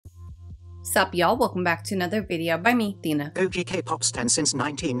Sup y'all, welcome back to another video by me, Thina. OG K-pop stan since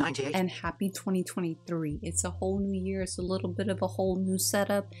 1998. And happy 2023. It's a whole new year, it's a little bit of a whole new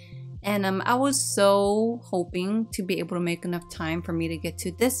setup. And I was so hoping to be able to make enough time for me to get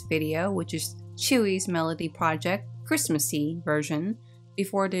to this video, which is TZUYU's Melody Project Christmassy version,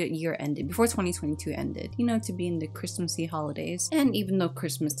 before the year ended, before 2022 ended, you know, to be in the Christmassy holidays. And even though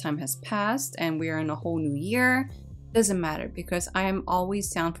Christmas time has passed and we are in a whole new year, doesn't matter because I am always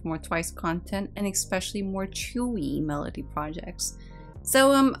down for more TWICE content and especially more TZUYU melody projects.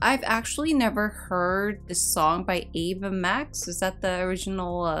 So I've actually never heard this song by Ava Max. Is that the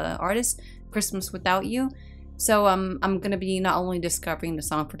original artist? Christmas Without You. So I'm gonna be not only discovering the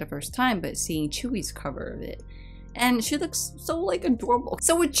song for the first time, but seeing TZUYU's cover of it. And she looks so like adorable.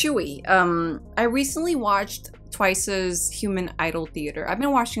 So with TZUYU, I recently watched TWICE's Human Idol Theater. I've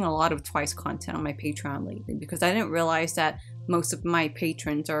been watching a lot of TWICE content on my Patreon lately because I didn't realize that most of my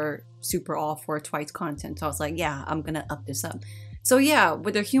patrons are super all for TWICE content. So I was like, yeah, I'm gonna up this up. So yeah,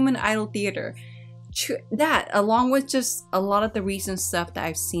 with their Human Idol Theater, that along with just a lot of the recent stuff that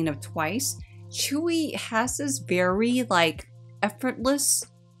I've seen of TWICE, TZUYU has this very like effortless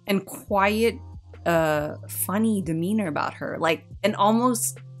and quiet funny demeanor about her, like, and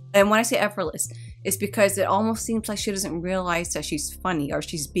when I say effortless, it's because it almost seems like she doesn't realize that she's funny or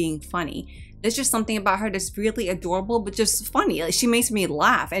she's being funny. There's just something about her that's really adorable but just funny. Like, she makes me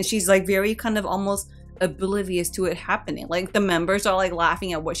laugh, and she's like very kind of almost oblivious to it happening. Like, the members are like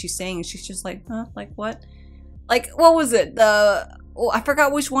laughing at what she's saying and she's just like, huh, like what? Like, what was it, I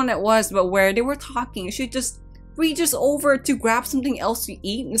forgot which one it was, but where they were talking, she just reaches over to grab something else to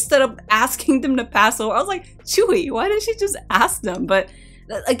eat instead of asking them to pass over. I was like, TZUYU, why didn't she just ask them? But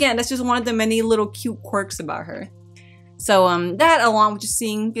again, that's just one of the many little cute quirks about her. So that, along with just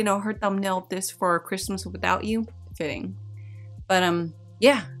seeing, you know, her thumbnail of this for Christmas Without You, fitting. But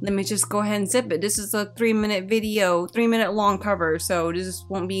yeah, let me just go ahead and zip it. This is a 3-minute video, 3-minute long cover, so this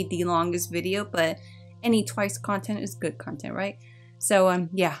won't be the longest video, but any TWICE content is good content, right? So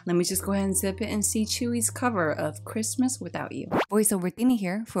yeah, let me just go ahead and zip it and see TZUYU's cover of Christmas Without You. Voiceover Thina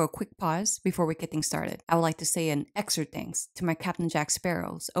here for a quick pause before we get things started. I would like to say an extra thanks to my Captain Jack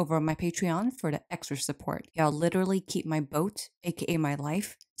Sparrows over on my Patreon for the extra support. Y'all literally keep my boat, aka my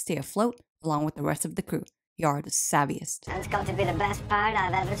life, stay afloat along with the rest of the crew. Y'all are the savviest. That's got to be the best part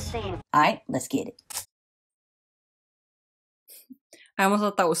I've ever seen. Alright, let's get it. I almost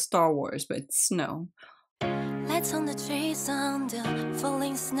thought that was Star Wars, but it's snow. Lights on the trees on the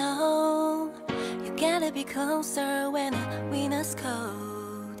falling snow. You gotta be closer when the winter's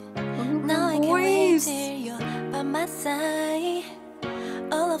cold. Now I can wait till you're by my side.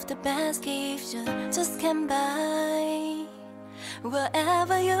 All of the best gifts you just can't buy.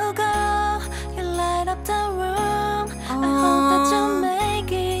 Wherever you go, you light up the room. I hope that you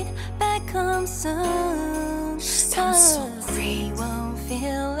make it back home soon. Sounds so great. We won't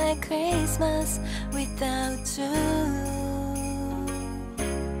feel like Christmas without you.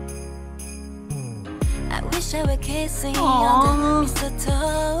 I wish I were kissing on the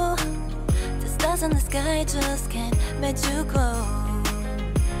mistletoe. The stars in the sky just can't make you glow.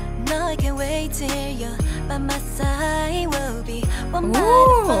 Now I can't wait till you're by my side. We'll be one by the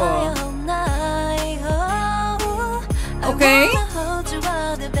fire all night. Oh, okay. I wanna hold you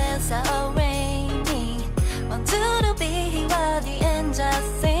while the bells are all ringing. Want you to be here while the angels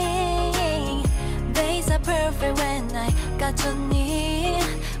sing. Days are perfect when I got you near.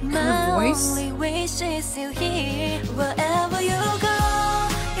 My only wish is you here. Wherever you go,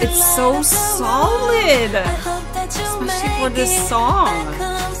 it's so solid, especially for this song.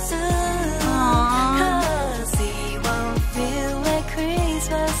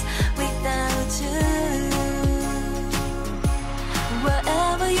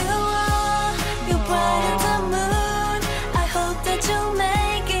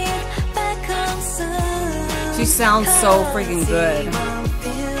 She sounds so freaking good.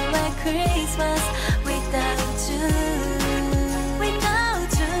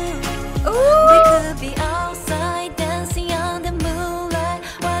 Ooh. We could be outside dancing on the moonlight,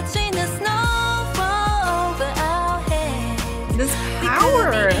 watching the snow fall over our heads. This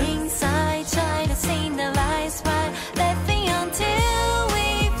power. We could be inside trying to see the lights bright, laughing until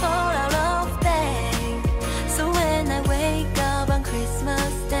we fall out of bed. So when I wake up on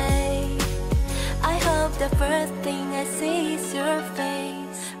Christmas Day, I hope the first thing I see is your face.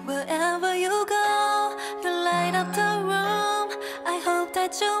 Wherever you go, you light up the room. I hope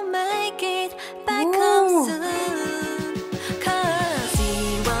that you make it back home soon. 'Cause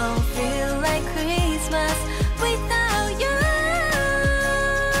it won't feel like Christmas without you.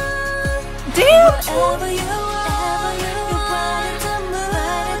 Damn! Wherever you are, you brighten the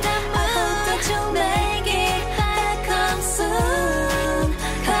mood. I hope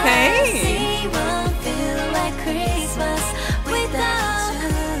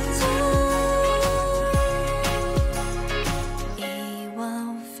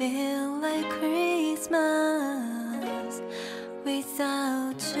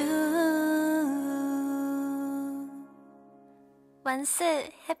万事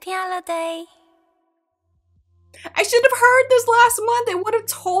Happy Holiday! I should have heard this last month. It would have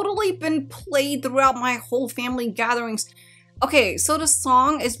totally been played throughout my whole family gatherings. Okay, so the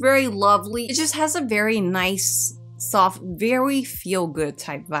song is very lovely. It just has a very nice, soft, very feel-good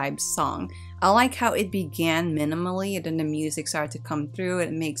type vibe song. I like how it began minimally and then the music started to come through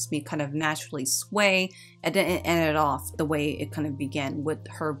and it makes me kind of naturally sway, and then it ended off the way it kind of began with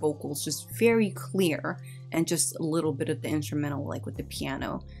her vocals just very clear and just a little bit of the instrumental like with the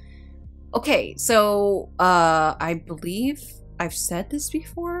piano. Okay, so I believe I've said this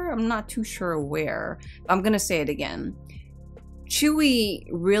before. I'm not too sure where. I'm gonna say it again. TZUYU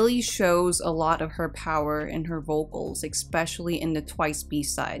really shows a lot of her power in her vocals, especially in the Twice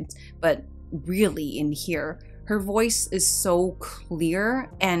B-sides, but really in here. Her voice is so clear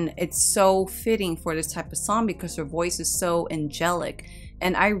and it's so fitting for this type of song because her voice is so angelic.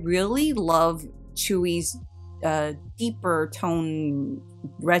 And I really love TZUYU's deeper tone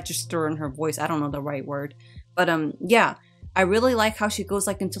register in her voice. I don't know the right word, but yeah, I really like how she goes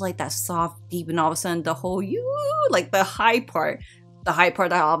like into like that soft deep, and all of a sudden the whole like the high part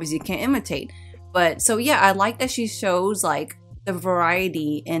that I obviously can't imitate. But so yeah, I like that she shows like the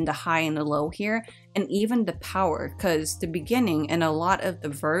variety in the high and the low here, and even the power, because the beginning and a lot of the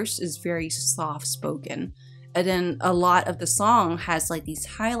verse is very soft spoken, and then a lot of the song has like these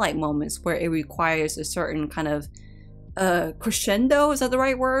highlight moments where it requires a certain kind of crescendo, is that the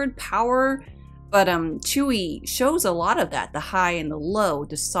right word? Power. But TZUYU shows a lot of that, the high and the low,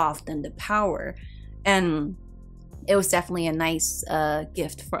 the soft and the power. And it was definitely a nice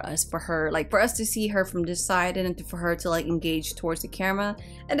gift for us, for us to see her from this side, and then for her to like engage towards the camera,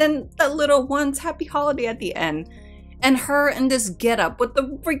 and then that little one's happy holiday at the end, and her in this getup with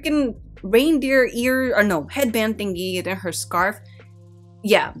the freaking reindeer ear, or no, headband thingy, and then her scarf.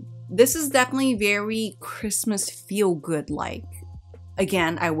 Yeah, this is definitely very Christmas feel good like.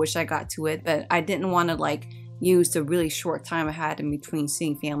 Again, I wish I got to it, but I didn't want to like use the really short time I had in between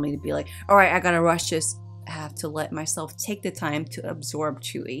seeing family to be like, all right, I gotta rush this. I have to let myself take the time to absorb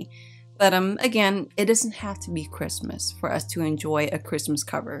TZUYU. But again, it doesn't have to be Christmas for us to enjoy a Christmas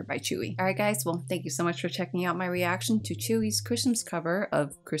cover by TZUYU. All right, guys. Well, thank you so much for checking out my reaction to TZUYU's Christmas cover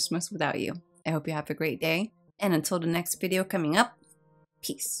of Christmas Without You. I hope you have a great day. And until the next video coming up,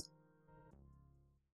 peace.